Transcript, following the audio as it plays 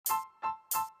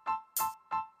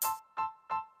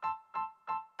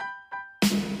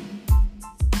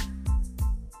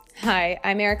Hi,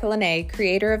 I'm Erica Lene,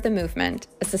 creator of The Movement,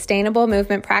 a sustainable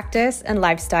movement practice and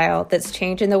lifestyle that's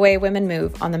changing the way women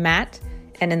move on the mat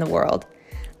and in the world.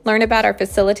 Learn about our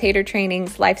facilitator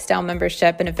trainings, lifestyle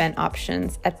membership, and event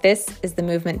options at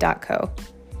thisisthemovement.co.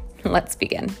 Let's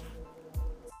begin.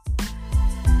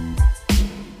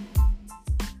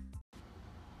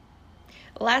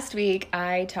 Last week,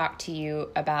 I talked to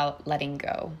you about letting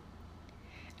go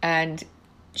and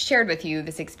shared with you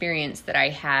this experience that I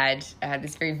had,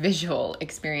 this very visual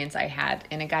experience I had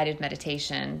in a guided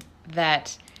meditation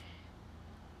that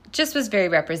just was very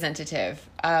representative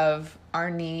of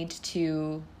our need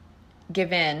to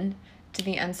give in to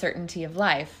the uncertainty of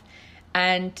life.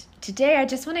 And today I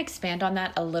just want to expand on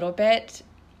that a little bit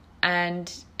and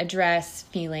address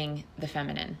feeling the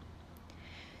feminine.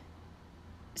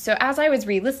 So as I was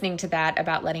re-listening to that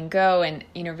about letting go and,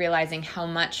 realizing how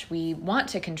much we want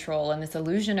to control and this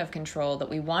illusion of control that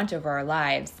we want over our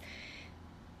lives,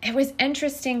 it was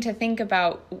interesting to think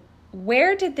about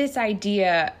where did this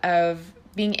idea of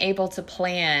being able to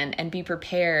plan and be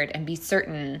prepared and be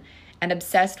certain and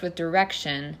obsessed with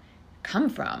direction come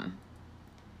from?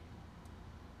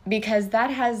 Because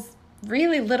that has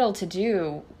really little to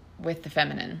do with the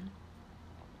feminine.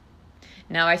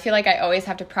 Now, I feel like I always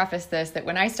have to preface this, that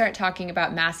when I start talking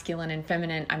about masculine and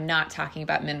feminine, I'm not talking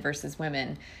about men versus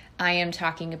women. I am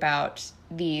talking about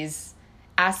these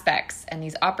aspects and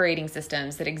these operating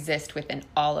systems that exist within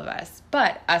all of us.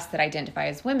 But us that identify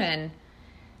as women,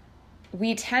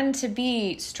 we tend to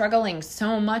be struggling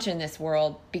so much in this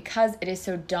world because it is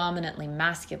so dominantly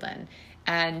masculine.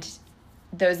 And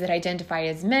those that identify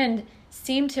as men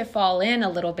seem to fall in a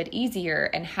little bit easier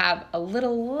and have a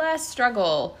little less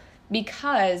struggle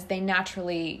because they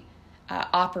naturally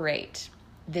operate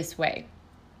this way.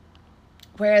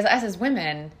 Whereas us as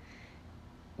women,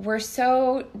 we're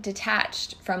so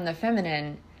detached from the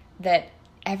feminine that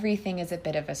everything is a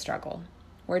bit of a struggle.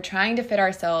 We're trying to fit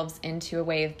ourselves into a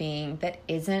way of being that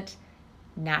isn't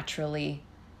naturally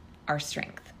our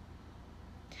strength.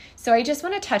 So I just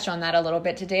want to touch on that a little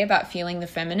bit today about feeling the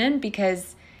feminine,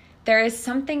 because there is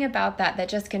something about that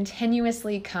just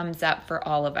continuously comes up for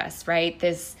all of us, right?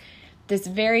 This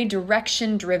very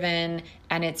direction driven,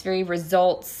 and it's very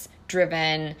results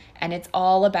driven, and it's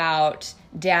all about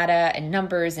data and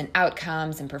numbers and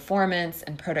outcomes and performance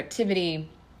and productivity.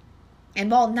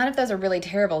 And while none of those are really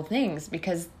terrible things,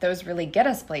 because those really get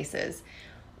us places,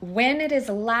 when it is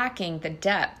lacking the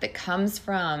depth that comes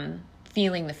from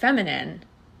feeling the feminine,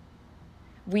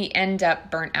 we end up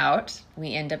burnt out,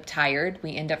 we end up tired,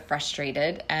 we end up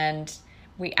frustrated, and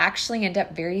we actually end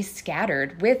up very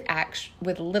scattered with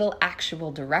little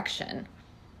actual direction,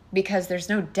 because there's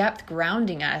no depth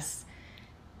grounding us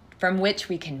from which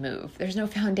we can move. There's no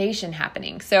foundation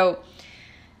happening. So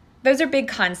those are big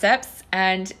concepts.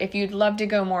 And if you'd love to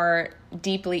go more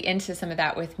deeply into some of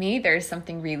that with me, there's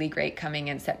something really great coming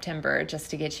in September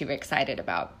just to get you excited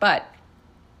about. But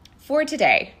for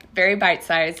today, very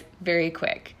bite-sized, very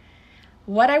quick,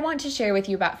 what I want to share with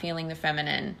you about feeling the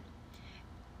feminine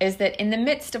is that in the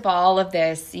midst of all of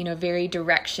this, very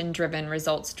direction-driven,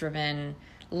 results-driven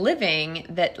living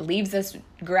that leaves us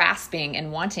grasping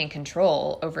and wanting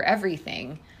control over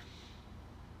everything,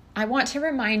 I want to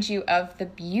remind you of the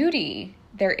beauty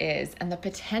there is and the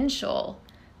potential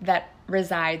that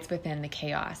resides within the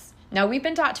chaos. Now, we've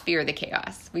been taught to fear the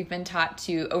chaos. We've been taught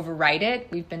to override it.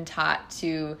 We've been taught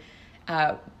to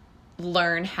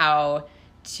learn how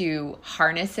to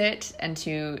harness it and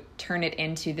to turn it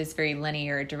into this very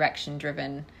linear,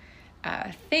 direction-driven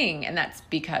thing. And that's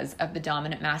because of the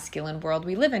dominant masculine world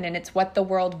we live in, and it's what the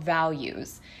world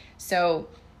values. So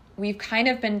we've kind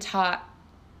of been taught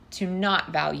to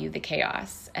not value the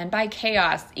chaos. And by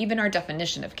chaos, even our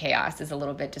definition of chaos is a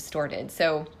little bit distorted.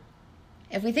 So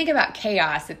if we think about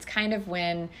chaos, it's kind of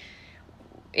when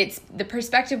it's the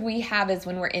perspective we have is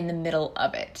when we're in the middle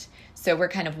of it. So we're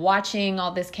kind of watching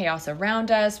all this chaos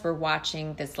around us. We're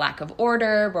watching this lack of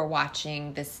order. We're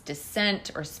watching this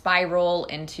descent or spiral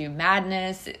into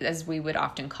madness, as we would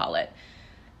often call it.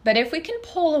 But if we can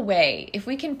pull away, if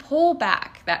we can pull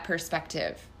back that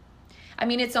perspective, I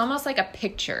mean, it's almost like a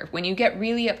picture. When you get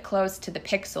really up close to the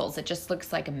pixels, it just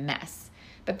looks like a mess.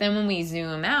 But then when we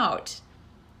zoom out,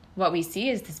 what we see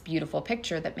is this beautiful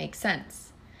picture that makes sense.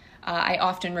 I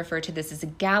often refer to this as a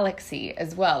galaxy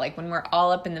as well. Like when we're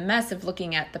all up in the mess of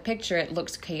looking at the picture, it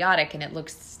looks chaotic and it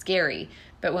looks scary.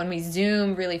 But when we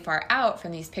zoom really far out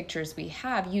from these pictures we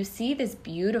have, you see this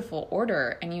beautiful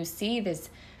order, and you see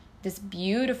this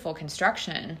beautiful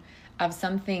construction of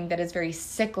something that is very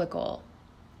cyclical.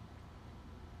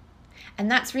 And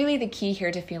that's really the key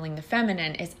here to feeling the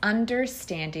feminine, is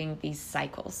understanding these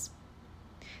cycles.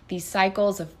 these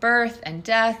cycles of birth and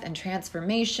death and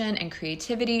transformation and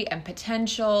creativity and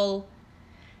potential,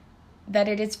 that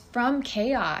it is from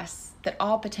chaos that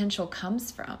all potential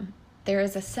comes from. There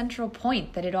is a central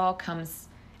point that it all comes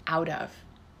out of.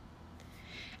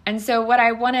 And so what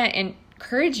I want to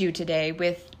encourage you today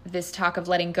with this talk of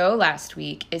letting go last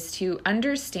week is to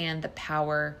understand the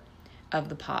power of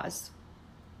the pause.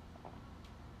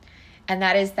 And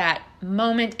that is that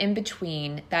moment in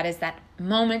between, that is that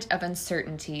moment of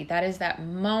uncertainty, that is that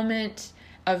moment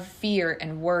of fear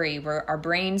and worry where our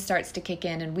brain starts to kick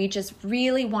in and we just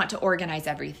really want to organize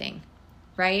everything,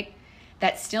 right?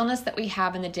 That stillness that we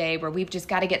have in the day where we've just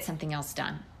got to get something else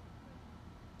done.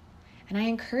 And I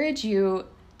encourage you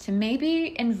to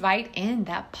maybe invite in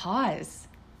that pause.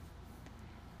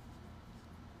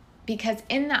 Because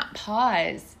in that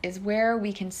pause is where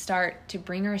we can start to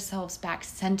bring ourselves back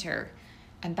center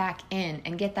and back in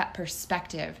and get that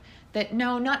perspective that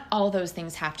no, not all those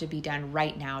things have to be done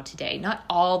right now today. Not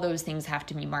all those things have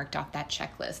to be marked off that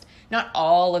checklist. Not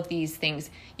all of these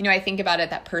things. I think about it,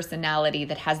 that personality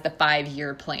that has the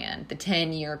 5-year plan, the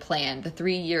 10-year plan, the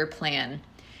 3-year plan.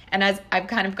 And as I've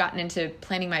kind of gotten into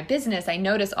planning my business, I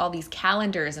notice all these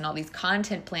calendars and all these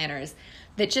content planners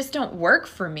that just don't work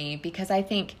for me because I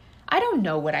think, I don't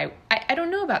know what I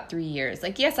don't know about 3 years.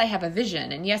 Like, yes, I have a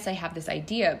vision and yes, I have this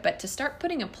idea, but to start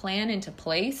putting a plan into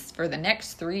place for the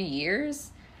next 3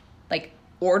 years, like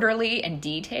orderly and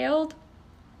detailed,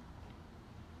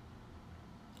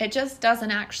 it just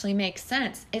doesn't actually make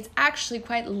sense. It's actually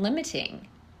quite limiting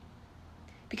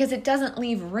because it doesn't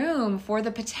leave room for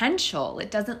the potential. It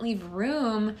doesn't leave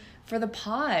room for the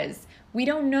pause. We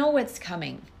don't know what's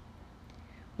coming.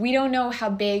 We don't know how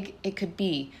big it could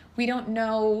be. We don't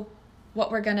know what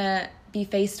we're going to be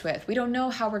faced with. We don't know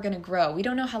how we're going to grow. We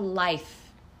don't know how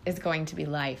life is going to be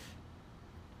life.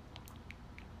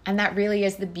 And that really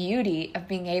is the beauty of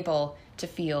being able to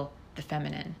feel the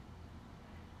feminine.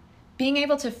 Being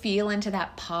able to feel into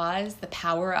that pause, the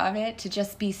power of it, to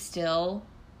just be still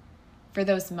for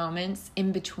those moments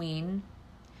in between,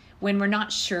 when we're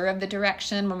not sure of the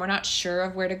direction, when we're not sure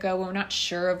of where to go, when we're not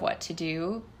sure of what to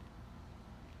do.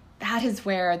 That is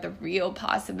where the real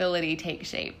possibility takes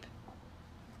shape.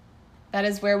 That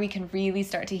is where we can really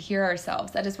start to hear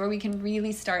ourselves. That is where we can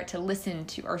really start to listen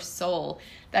to our soul.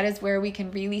 That is where we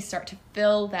can really start to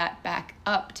fill that back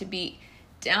up, to be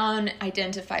down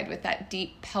identified with that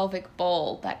deep pelvic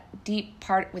bowl, that deep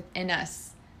part within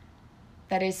us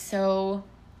that is so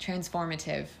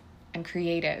transformative and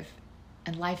creative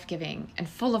and life-giving and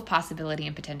full of possibility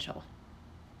and potential.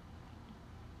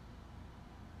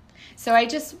 So I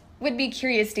just would be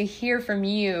curious to hear from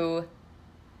you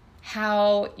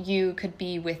how you could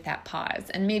be with that pause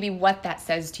and maybe what that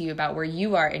says to you about where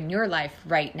you are in your life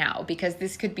right now, because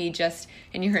this could be just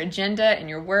in your agenda, in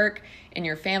your work, in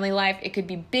your family life. It could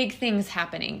be big things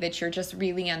happening that you're just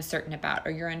really uncertain about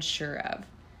or you're unsure of.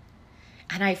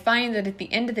 And I find that at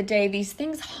the end of the day, these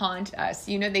things haunt us.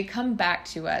 They come back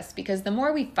to us because the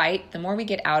more we fight, the more we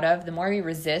get out of, the more we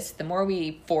resist, the more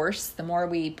we force, the more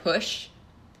we push,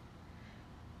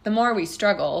 the more we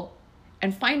struggle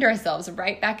and find ourselves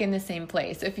right back in the same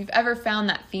place. If you've ever found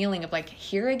that feeling of like,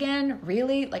 here again,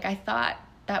 really? Like, I thought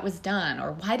that was done,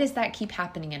 or why does that keep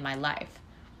happening in my life?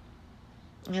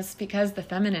 It's because the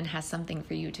feminine has something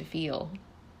for you to feel.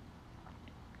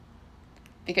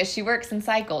 Because she works in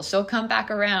cycles. She'll come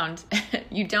back around.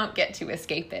 You don't get to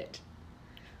escape it.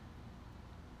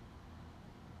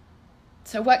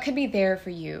 So what could be there for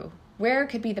you? Where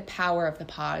could be the power of the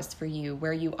pause for you,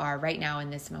 where you are right now in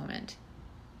this moment?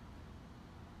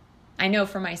 I know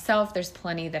for myself, there's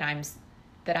plenty that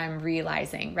I'm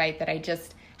realizing, right? That I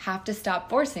just have to stop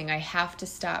forcing. I have to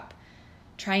stop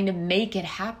trying to make it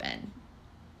happen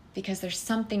because there's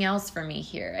something else for me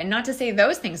here. And not to say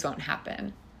those things won't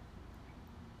happen,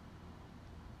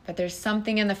 but there's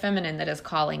something in the feminine that is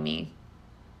calling me.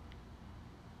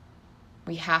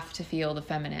 We have to feel the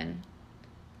feminine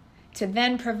to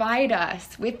then provide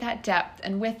us with that depth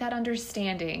and with that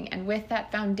understanding and with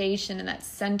that foundation and that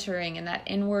centering and that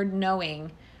inward knowing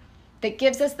that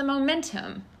gives us the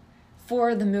momentum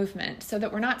for the movement so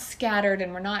that we're not scattered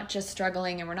and we're not just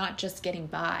struggling and we're not just getting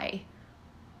by.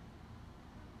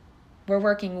 We're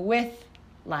working with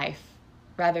life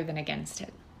rather than against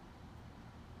it.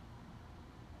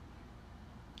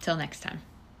 Till next time.